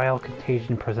 This vile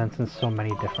contagion presents in so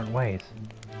many different ways.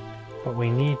 But we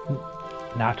need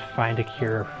not find a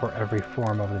cure for every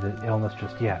form of the illness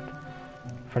just yet.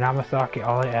 For now, Masaki,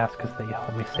 all I ask is that you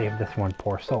help me save this one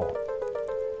poor soul.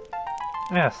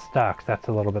 Yeah, stocks. That's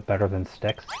a little bit better than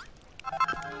sticks.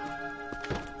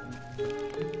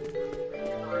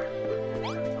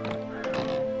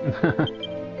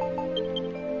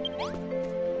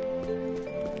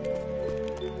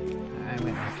 I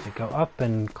might have to go up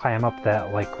and climb up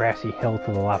that, like, grassy hill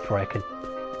to the left where I could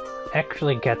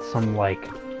actually get some,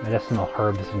 like, medicinal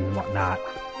herbs and whatnot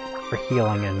for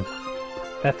healing, and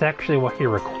that's actually what he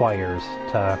requires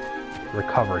to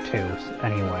recover too,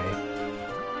 anyway.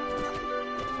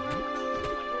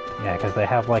 Yeah, because they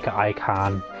have like an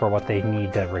icon for what they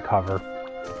need to recover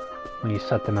when you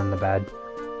set them in the bed.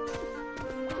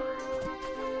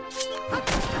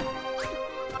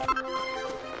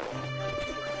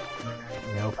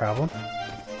 No problem.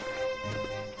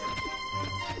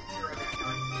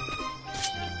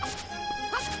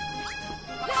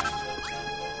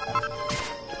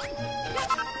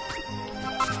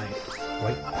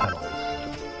 White petals.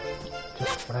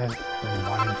 Just what I've been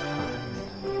wanting to find.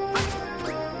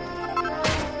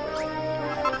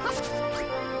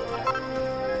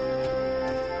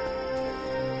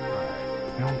 Alright,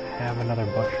 we don't have another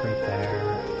bush right there.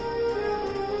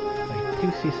 I do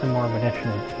see some more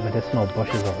medicinal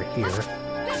bushes over here,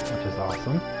 which is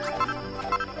awesome.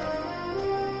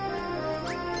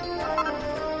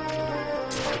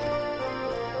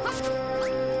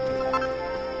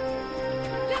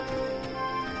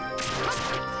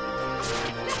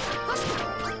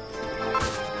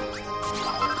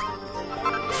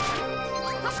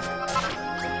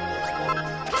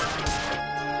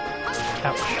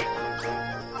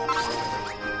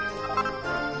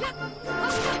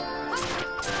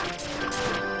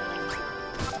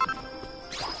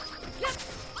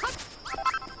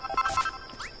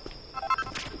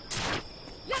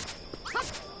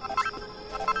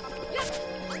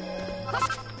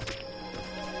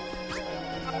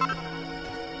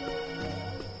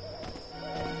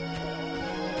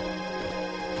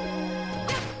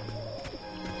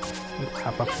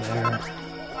 Hop up there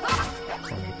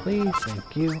for me, please.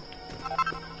 Thank you.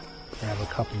 Grab a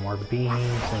couple more beans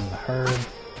and the herbs.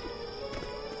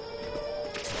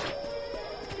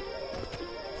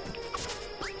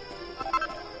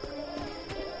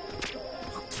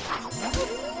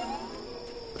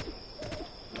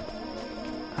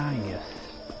 Ah, yes.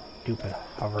 Stupid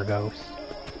hover ghost.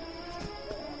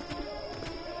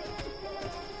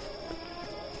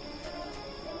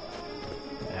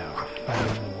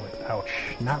 Ouch.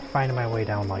 Not finding my way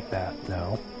down like that,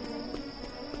 no.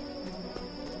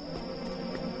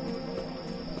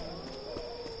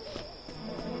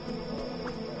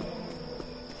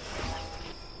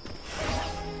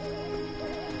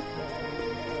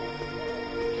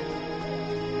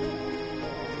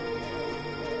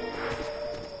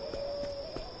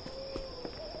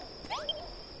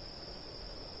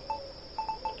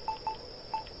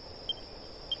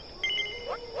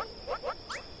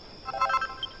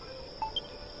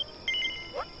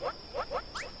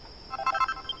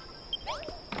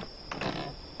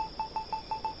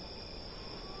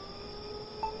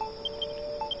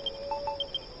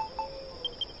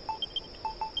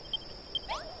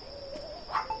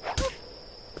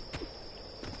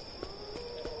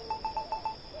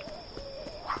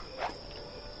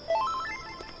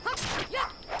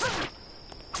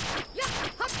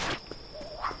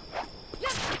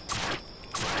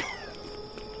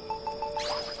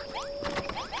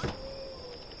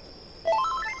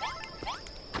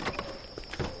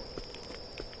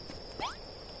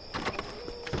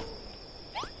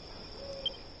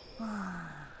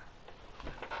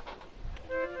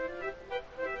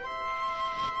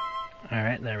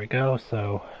 Alright, there we go.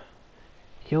 So,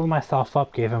 healed myself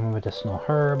up, gave him a medicinal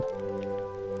herb,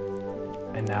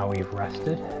 and now we've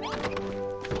rested.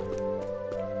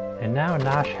 And now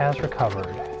Nash has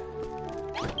recovered.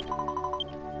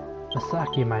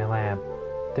 Masaki, my lamb,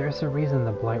 there is a reason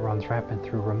the blight runs rampant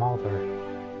through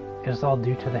Rimuldar. It is all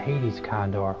due to the Hades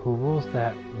Condor, who rules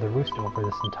the roost over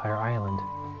this entire island.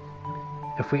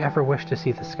 If we ever wish to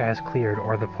see the skies cleared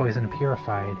or the poison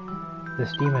purified,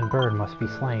 this demon bird must be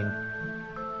slain.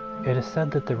 It is said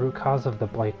that the root cause of the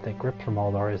blight that grips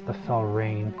Rimuldar is the fell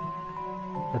rain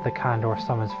that the Condor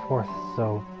summons forth,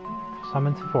 so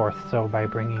by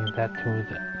bringing that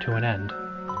to an end.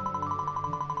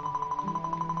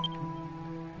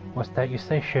 What's that you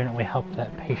say? Shouldn't we help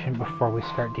that patient before we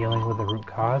start dealing with the root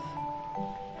cause?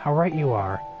 How right you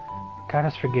are.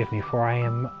 Goddess forgive me, for I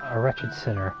am a wretched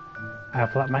sinner. I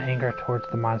have let my anger towards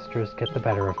the monsters get the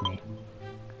better of me.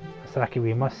 Masaki,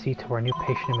 we must see to our new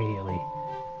patient immediately.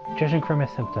 Judging from his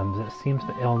symptoms, it seems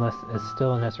the illness is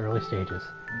still in its early stages.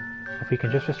 If he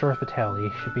can just restore his vitality,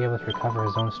 he should be able to recover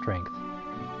his own strength.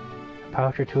 A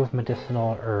pouch or two of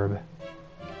medicinal herb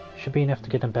should be enough to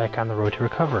get him back on the road to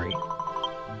recovery.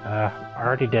 I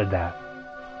already did that.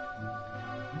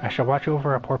 I shall watch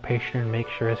over our poor patient and make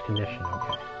sure his condition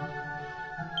okay.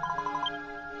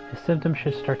 His symptoms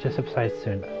should start to subside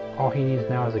soon. All he needs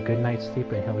now is a good night's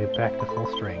sleep and he'll be back to full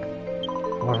strength.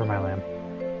 However, my lamb,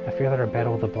 I fear that our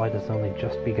battle with the blight has only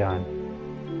just begun.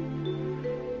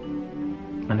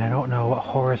 And I don't know what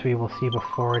horrors we will see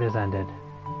before it is ended.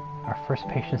 Our first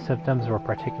patient's symptoms were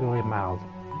particularly mild.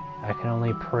 I can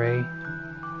only pray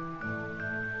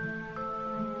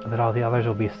that all the others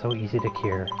will be so easy to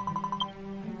cure.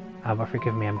 But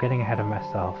forgive me, I'm getting ahead of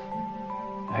myself.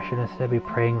 I should instead be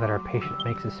praying that our patient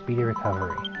makes a speedy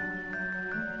recovery.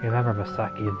 Remember,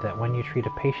 Masaki, that when you treat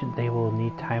a patient, they will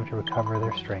need time to recover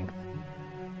their strength.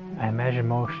 I imagine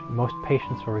most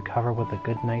patients will recover with a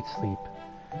good night's sleep.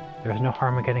 There is no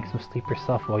harm in getting some sleep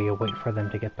yourself while you wait for them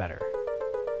to get better.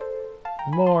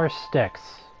 More sticks!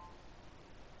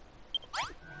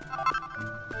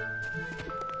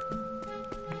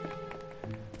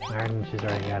 Alright, and she's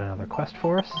already got another quest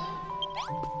for us.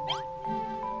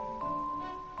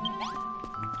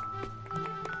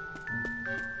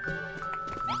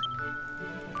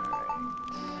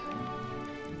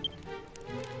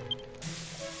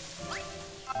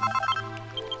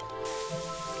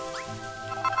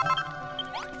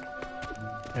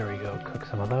 There we go, cook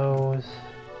some of those.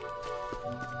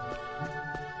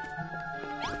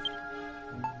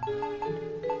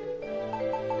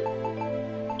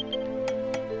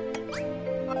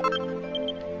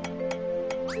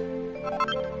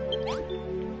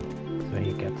 So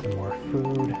he gets some more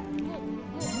food.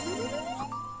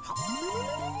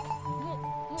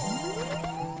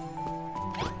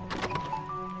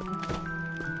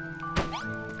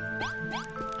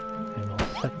 And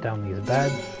we'll set down these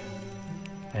beds.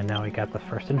 And now we got the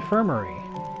first infirmary.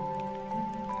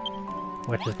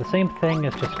 Which is the same thing,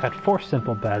 it's just got 4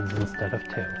 simple beds instead of 2.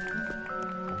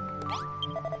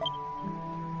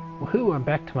 Woohoo, I'm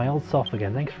back to my old self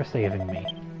again, thanks for saving me.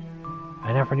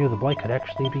 I never knew the blight could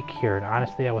actually be cured.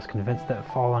 Honestly, I was convinced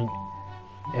that falling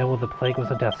ill with the plague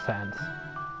was a death sentence.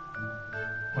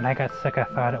 When I got sick, I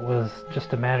thought it was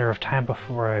just a matter of time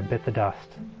before I bit the dust.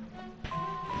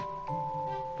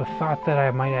 The thought that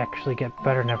I might actually get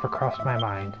better never crossed my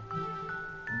mind.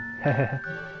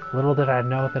 Little did I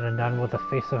know that a nun with the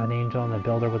face of an angel and a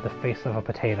builder with the face of a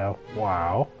potato,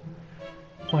 wow,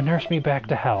 will nurse me back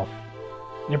to health.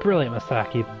 You're brilliant,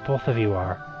 Masaki, both of you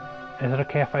are. Is it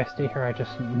okay if I stay here? I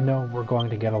just know we're going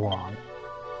to get along.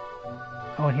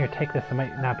 Oh, and here, take this. It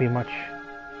might not be much.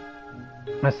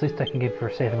 At least I can give you for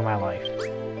saving my life.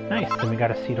 Nice, then we got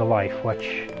a seed of life,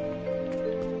 which...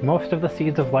 most of the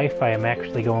seeds of life I am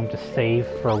actually going to save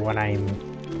for when I'm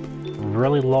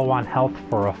really low on health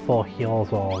for a full heal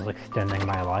as well as extending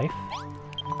my life.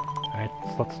 Alright,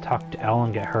 so let's talk to Elle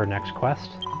and get her next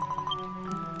quest.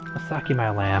 Masaki, my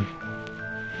lamb.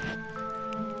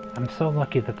 I'm so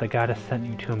lucky that the goddess sent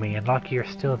you to me, and luckier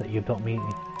still that you built me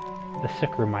the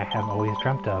sick room I have always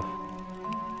dreamt of.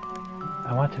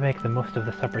 I want to make the most of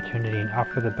this opportunity and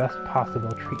offer the best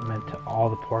possible treatment to all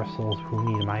the poor souls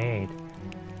who need my aid.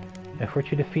 If we're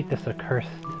to defeat this accursed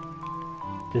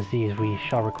disease, we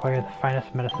shall require the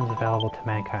finest medicines available to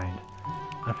mankind.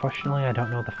 Unfortunately, I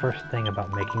don't know the first thing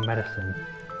about making medicine,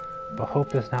 but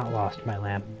hope is not lost, my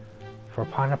lamb, for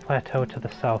upon a plateau to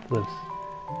the south lives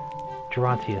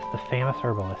Gerontius, the famous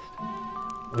herbalist.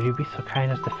 Would you be so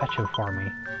kind as to fetch him for me?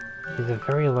 He's a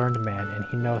very learned man, and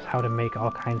he knows how to make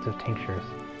all kinds of tinctures,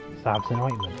 salves, and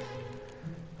ointments.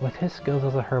 With his skills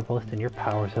as a herbalist and your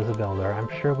powers as a builder, I'm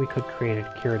sure we could create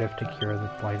a curative to cure the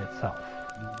blight itself.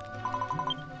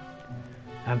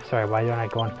 I'm sorry, why don't I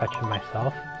go and fetch him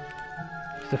myself?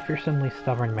 He's a fearsomely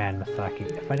stubborn man,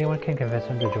 Masaki. If anyone can convince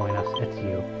him to join us, it's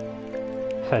you.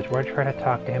 Besides, where I try to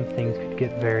talk to him, things could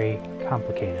get very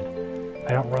complicated.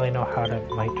 I don't really know how it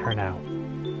might turn out.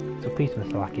 So please,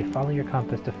 Masaki, follow your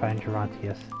compass to find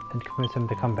Gerontius and convince him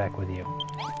to come back with you.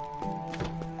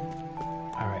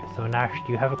 Alright, so Nash,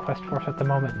 do you have a quest for us at the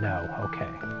moment? No. Okay.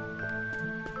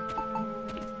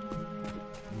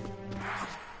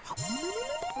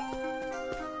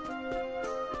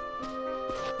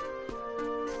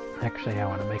 Actually, I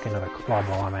want to make another club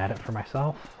while I'm at it for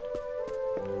myself.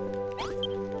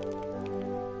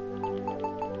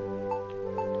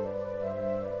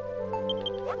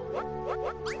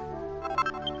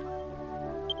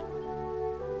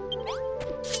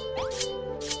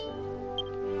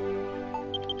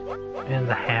 And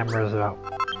the hammer is out.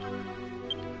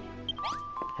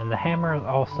 And the hammer is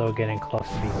also getting close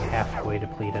to being halfway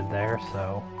depleted there,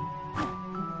 so...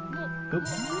 Oop.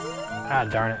 Ah,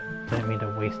 darn it. Didn't mean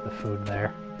to waste the food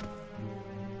there.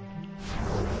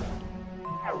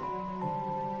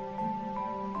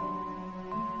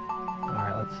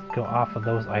 Alright, let's go off of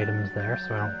those items there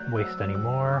so I don't waste any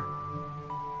more.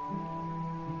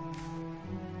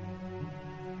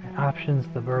 Options,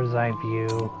 the bird's eye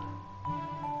view.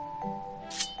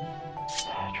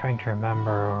 Trying to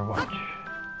remember what.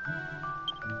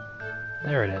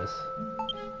 There it is.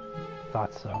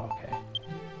 Thought so, okay.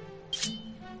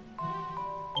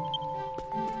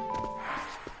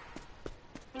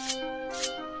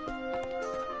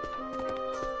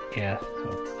 Yeah,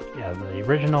 so yeah, the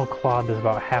original club is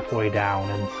about halfway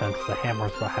down, and since the hammer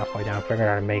is about halfway down, I figured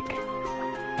I'd make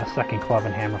a second club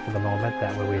and hammer for the moment,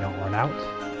 that way we don't run out.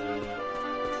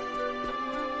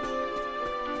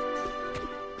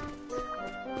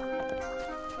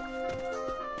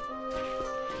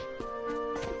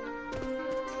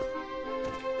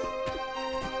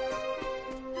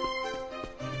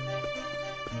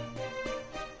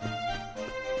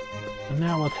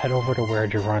 Now let's head over to where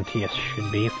Gerontius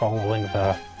should be, following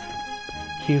the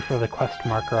cue for the quest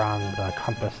marker on the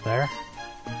compass there.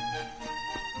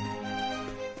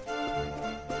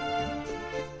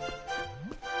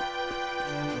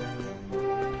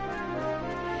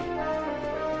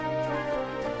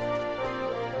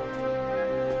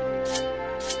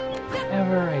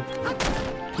 However, I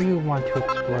do want to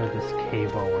explore this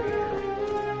cave over here.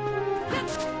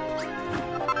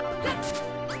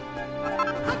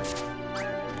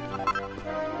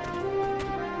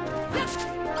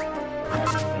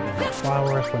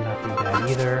 Flowers would not be bad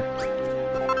either.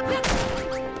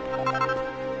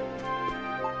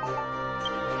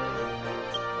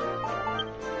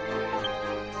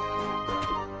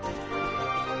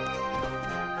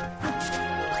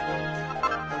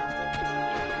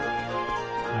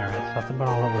 Alright, so that's about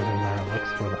all that was in there. Let's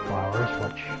explore the flowers,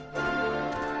 which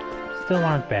still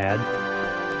aren't bad,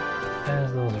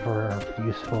 as those were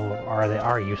useful, or they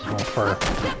are useful for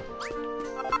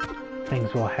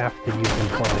things we'll have to use them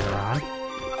for later on.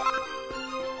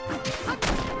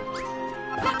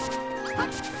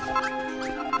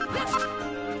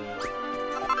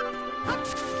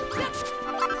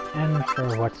 And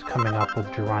for what's coming up with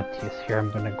Gerontius here,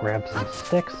 I'm going to grab some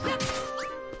sticks,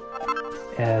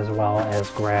 as well as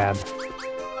grab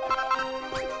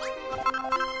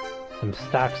some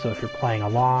stocks, so if you're playing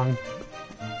along,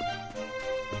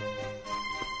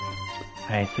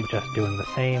 I suggest doing the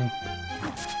same.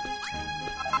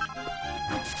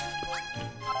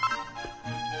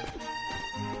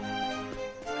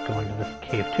 Go into this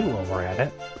cave too while we're at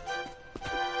it.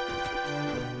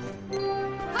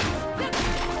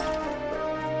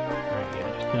 Alright, yeah,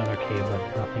 just another cave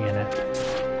with nothing in it.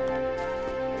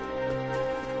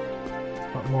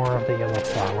 But more of the yellow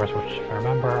flowers, which if I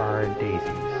remember are daisies.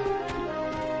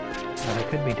 Now they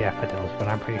could be daffodils, but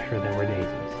I'm pretty sure they were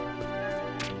daisies.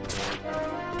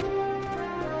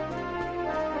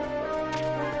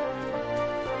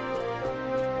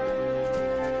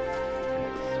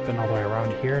 Spin all the way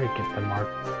around here to get the mark,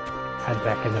 head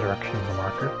back in the direction of the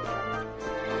marker.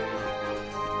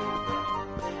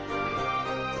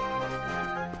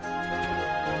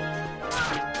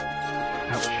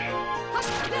 Ouch.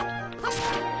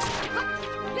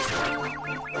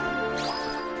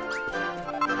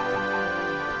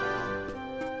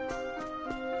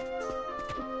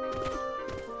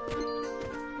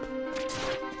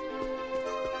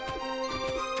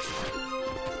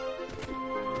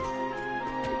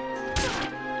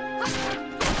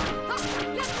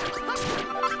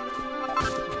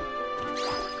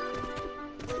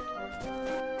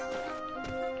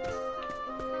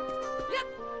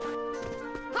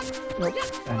 Nope,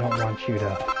 I don't want you to...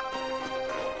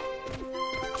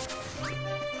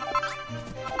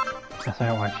 I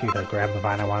don't want you to grab the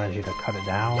vine, I wanted you to cut it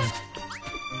down.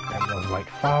 Grab those white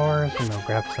flowers, and we'll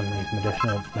grab some of these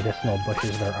medicinal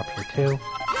bushes that are up here too.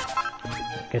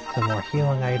 Get some more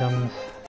healing items.